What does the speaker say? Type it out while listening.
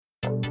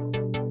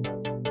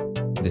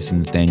This is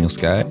Nathaniel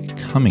Sky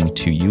coming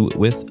to you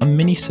with a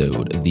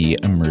mini-sode of the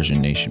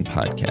Immersion Nation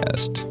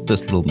podcast.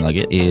 This little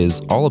nugget is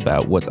all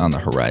about what's on the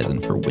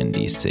horizon for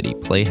Windy City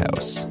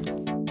Playhouse.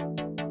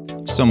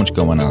 So much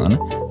going on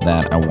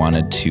that I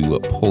wanted to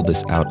pull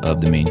this out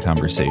of the main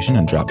conversation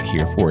and drop it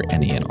here for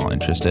any and all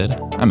interested.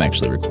 I'm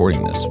actually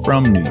recording this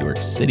from New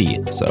York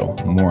City, so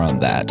more on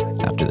that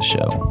after the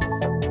show.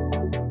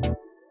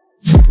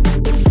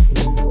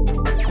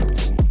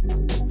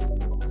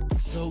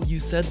 You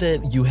said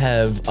that you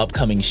have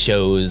upcoming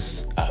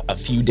shows, a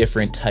few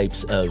different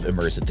types of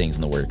immersive things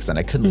in the works, and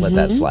I couldn't let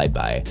that slide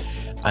by.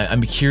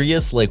 I'm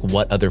curious, like,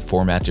 what other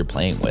formats you're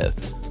playing with.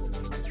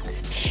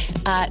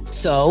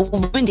 So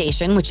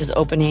Recommendation, which is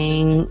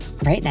opening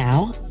right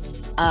now,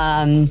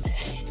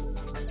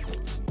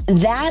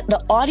 that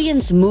the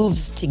audience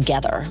moves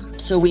together.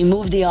 So we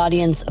move the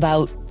audience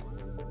about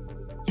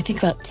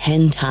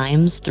 10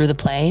 times through the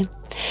play,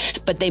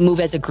 but they move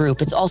as a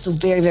group. It's also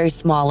very, very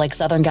small. Like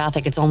Southern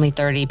Gothic, it's only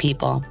 30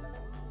 people.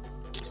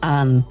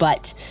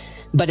 But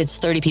it's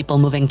 30 people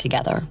moving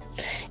together.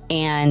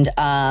 And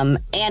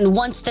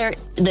once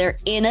they're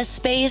in a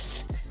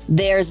space,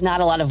 there's not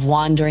a lot of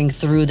wandering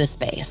through the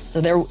space.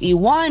 So you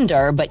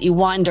wander, but you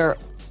wander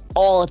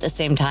all at the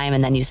same time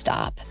and then you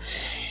stop.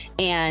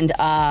 And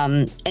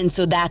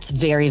so that's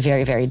very,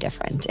 very, very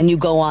different. And you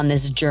go on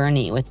this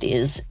journey with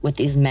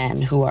these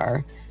men who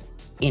are,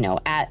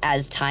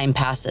 as time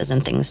passes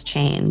and things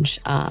change,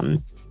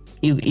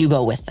 you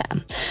go with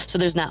them. So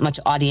there's not much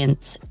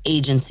audience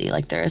agency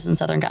like there is in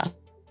Southern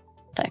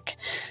Gothic.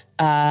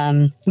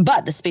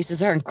 But the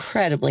spaces are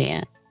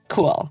incredibly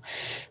cool.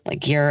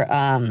 Like you're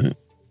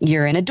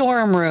in a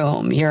dorm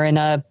room, you're in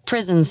a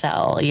prison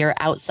cell, you're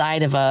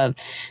outside of a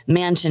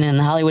mansion in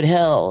the Hollywood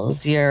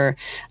Hills, you're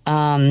in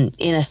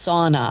a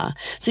sauna.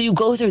 So you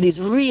go through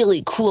these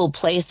really cool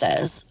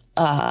places,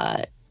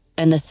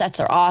 and the sets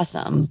are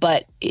awesome,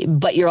 but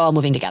you're all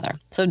moving together.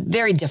 So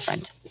very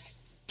different.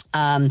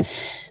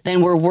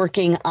 Then we're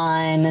working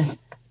on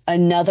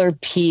another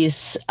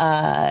piece.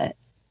 We're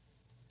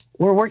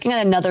working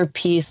on another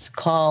piece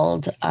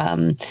called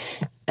oh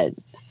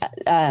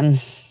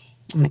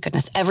my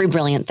goodness, Every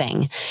Brilliant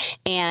Thing.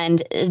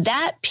 And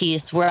that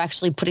piece, we're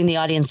actually putting the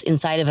audience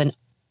inside of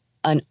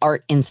an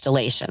art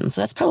installation.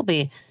 So that's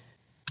probably,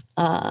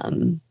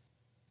 it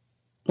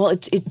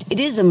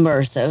is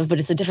immersive, but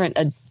it's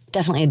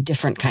definitely a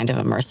different kind of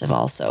immersive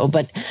also.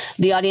 But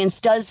the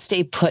audience does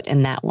stay put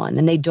in that one,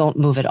 and they don't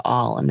move at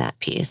all in that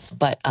piece.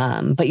 But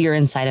you're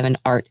inside of an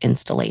art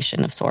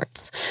installation of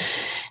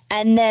sorts.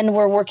 And then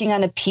we're working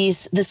on a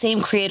piece. The same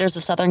creators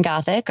of Southern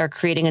Gothic are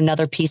creating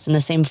another piece in the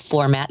same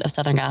format of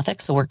Southern Gothic.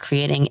 So we're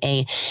creating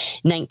a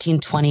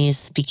 1920s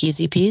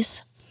speakeasy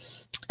piece,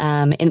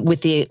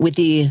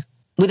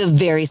 with a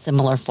very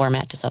similar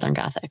format to Southern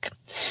Gothic.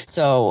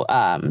 So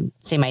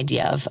same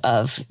idea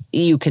of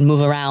you can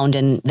move around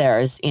and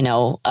there's,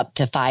 up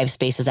to 5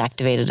 spaces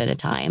activated at a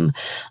time.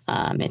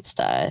 It's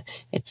the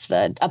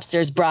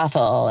upstairs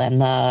brothel and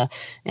the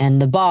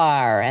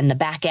bar and the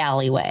back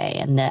alleyway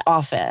and the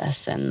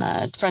office and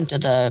the front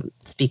of the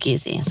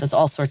speakeasy. So it's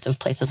all sorts of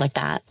places like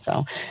that.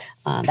 So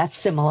that's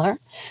similar.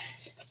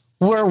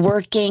 We're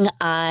working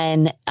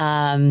on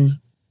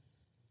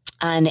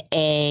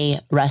a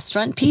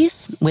restaurant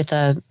piece with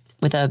a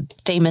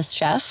famous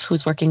chef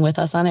who's working with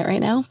us on it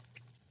right now.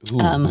 Ooh,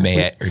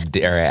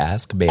 dare I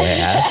ask? May I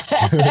ask?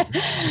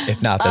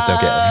 If not, that's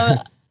okay.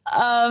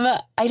 I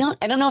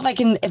don't know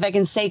if I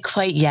can say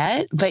quite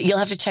yet, but you'll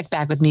have to check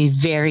back with me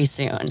very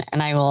soon,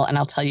 and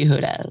I'll tell you who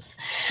it is.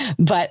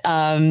 But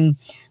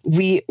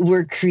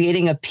we're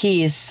creating a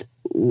piece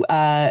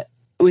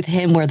with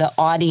him where the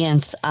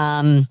audience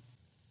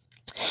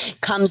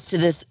comes to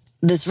this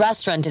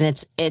restaurant,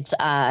 and it's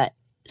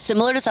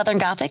similar to Southern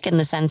Gothic in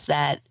the sense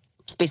that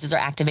spaces are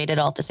activated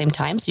all at the same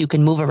time, so you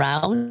can move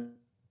around.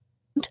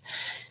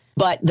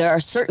 But there are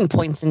certain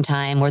points in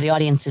time where the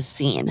audience is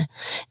seen,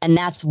 and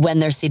that's when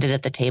they're seated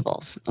at the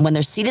tables. When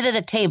they're seated at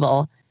a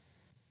table,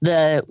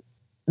 the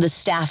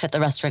staff at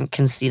the restaurant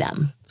can see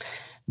them.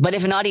 But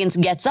if an audience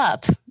gets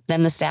up,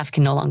 then the staff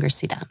can no longer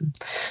see them.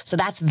 So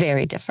that's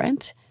very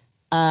different.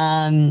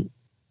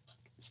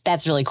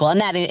 That's really cool. And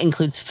that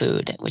includes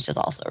food, which is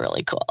also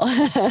really cool.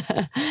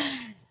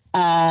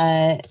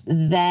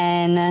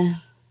 Then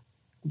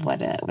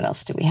what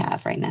else do we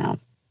have right now?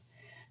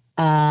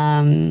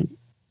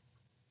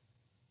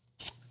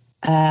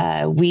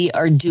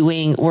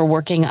 We're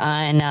working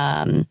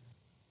on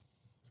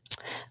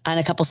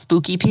a couple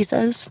spooky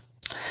pieces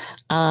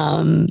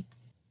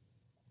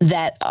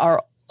that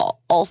are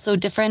also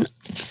different.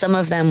 Some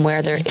of them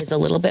where there is a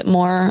little bit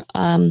more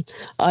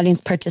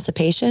audience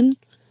participation.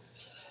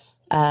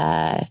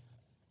 But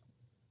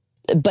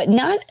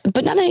not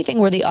anything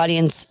where the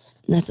audience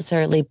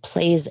necessarily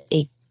plays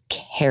a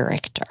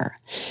character.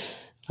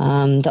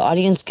 The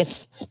audience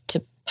gets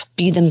to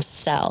be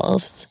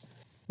themselves,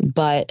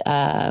 but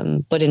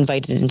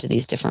invited into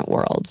these different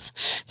worlds.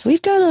 So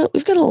we've got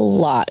a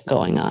lot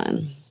going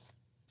on.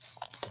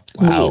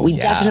 Wow, we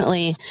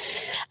definitely,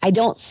 I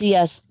don't see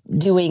us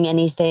doing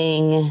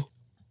anything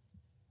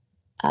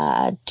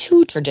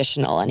too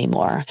traditional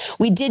anymore.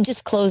 We did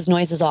just close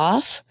Noises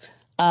Off,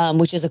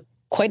 which is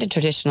quite a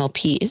traditional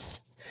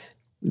piece,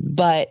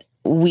 but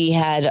we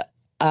had,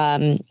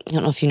 I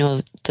don't know if you know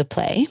the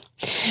play,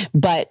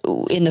 but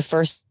in the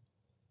first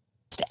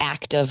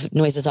act of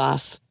Noises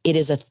Off,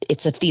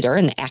 it's a theater,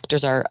 and the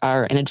actors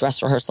are in a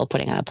dress rehearsal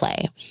putting on a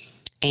play.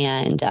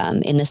 And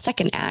in the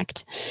second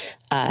act,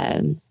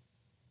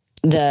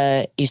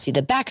 you see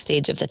the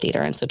backstage of the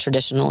theater, and so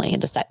traditionally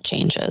the set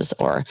changes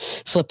or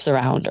flips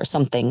around or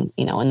something,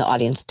 and the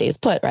audience stays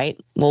put, right?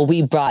 Well,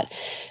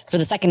 for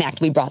the second act,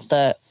 we brought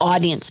the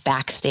audience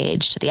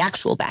backstage to the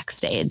actual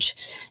backstage,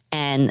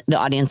 and the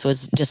audience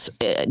was just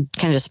kind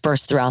of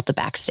dispersed throughout the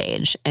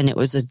backstage, and it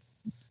was a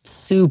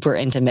super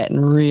intimate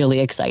and really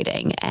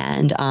exciting.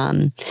 And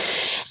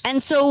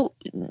so,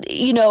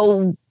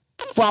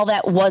 while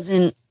that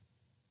wasn't,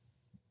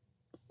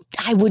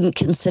 I wouldn't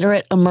consider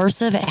it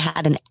immersive. It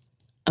had an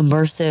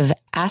immersive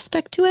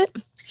aspect to it.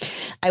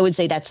 I would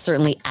say that's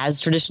certainly as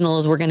traditional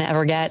as we're going to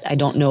ever get. I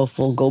don't know if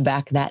we'll go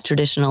back that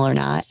traditional or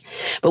not.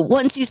 But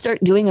once you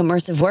start doing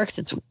immersive works,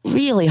 it's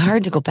really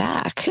hard to go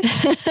back.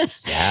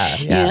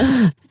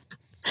 Yeah.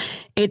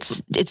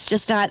 It's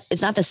just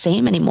it's not the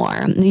same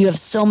anymore. You have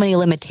so many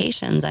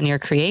limitations on your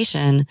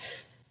creation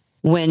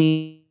when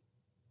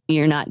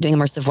you're not doing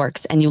immersive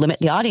works, and you limit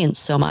the audience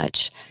so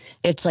much.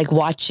 It's like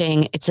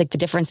the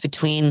difference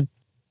between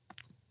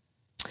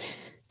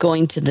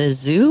going to the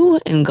zoo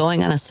and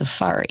going on a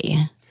safari.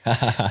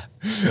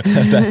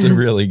 That's a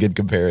really good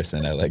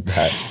comparison. I like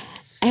that.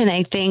 And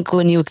I think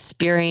when you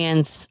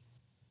experience,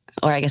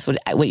 or I guess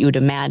what you would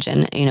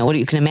imagine, what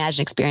you can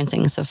imagine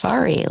experiencing a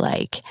safari,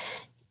 like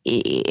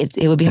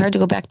it would be hard to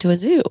go back to a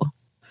zoo,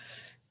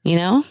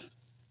 Yeah.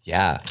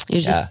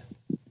 You're just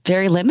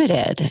very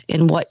limited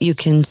in what you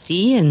can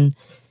see and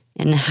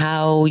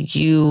how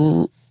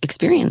you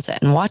experience it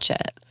and watch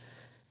it.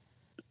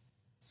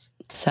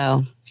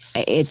 So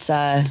it's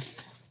I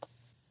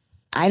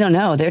don't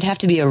know. There'd have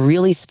to be a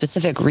really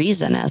specific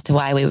reason as to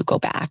why we would go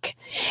back,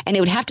 and it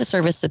would have to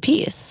service the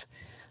piece,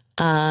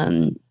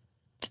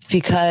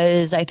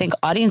 because I think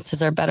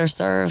audiences are better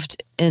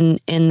served in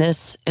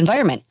this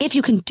environment if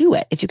you can do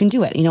it.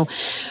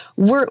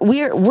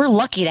 We're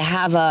lucky to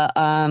have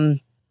a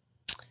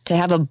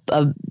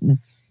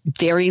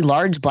very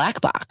large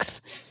black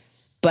box,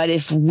 but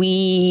if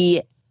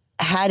we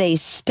had a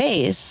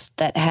space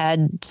that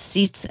had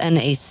seats and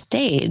a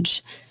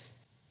stage,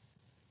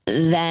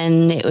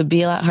 then it would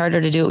be a lot harder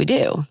to do what we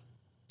do.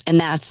 And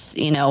that's,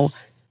 90%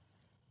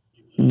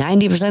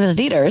 of the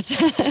theaters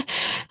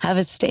have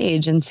a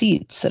stage and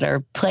seats that are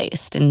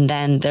placed, and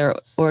then they're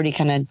already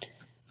kind of,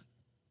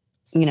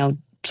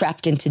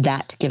 trapped into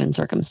that given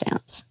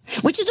circumstance,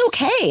 which is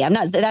okay.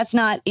 That's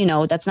not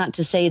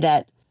to say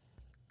that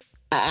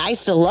I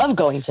still love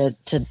going to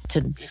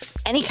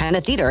any kind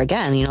of theater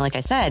again, like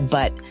I said,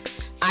 but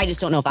I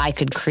just don't know if I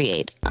could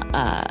create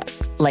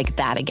like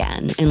that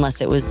again unless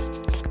it was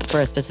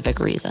for a specific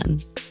reason.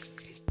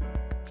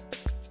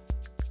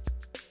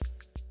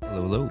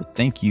 Hello.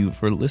 Thank you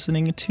for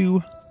listening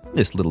to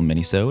this little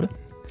mini-sode.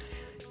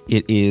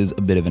 It is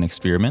a bit of an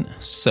experiment,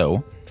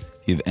 so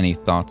if you have any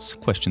thoughts,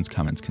 questions,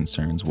 comments,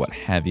 concerns, what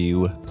have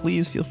you,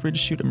 please feel free to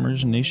shoot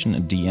Immersion Nation a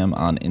DM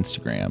on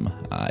Instagram.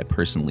 I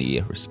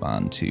personally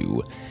respond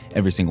to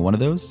every single one of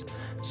those,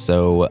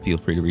 so feel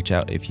free to reach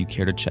out if you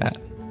care to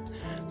chat.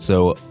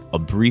 So a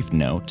brief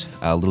note,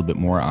 a little bit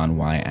more on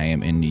why I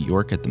am in New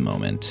York at the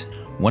moment.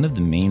 One of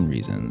the main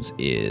reasons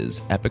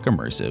is Epic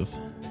Immersive,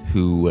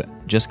 who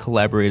just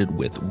collaborated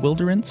with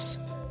Wilderance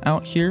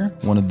out here,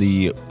 one of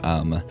the,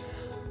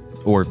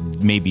 or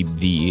maybe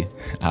the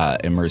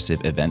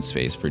immersive event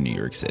space for New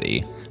York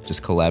City,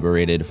 just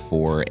collaborated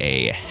for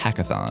a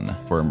hackathon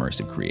for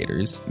immersive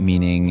creators,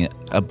 meaning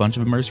a bunch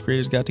of immersive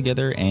creators got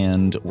together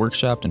and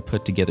workshopped and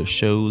put together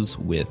shows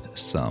with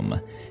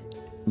some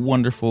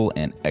wonderful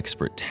and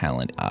expert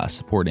talent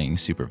supporting,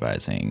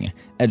 supervising,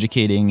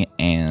 educating,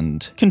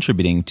 and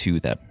contributing to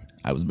that.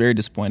 I was very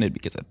disappointed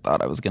because I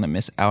thought I was going to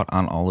miss out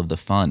on all of the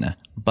fun,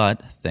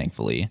 but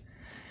thankfully,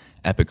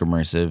 Epic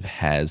Immersive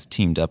has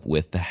teamed up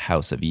with the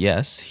House of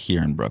Yes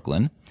here in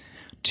Brooklyn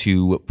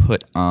to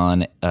put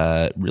on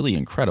a really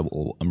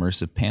incredible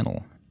immersive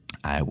panel.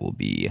 I will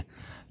be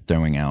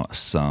throwing out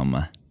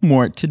some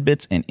more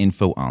tidbits and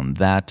info on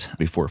that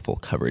before full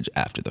coverage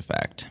after the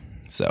fact.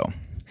 So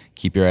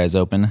keep your eyes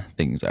open.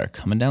 Things are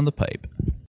coming down the pipe.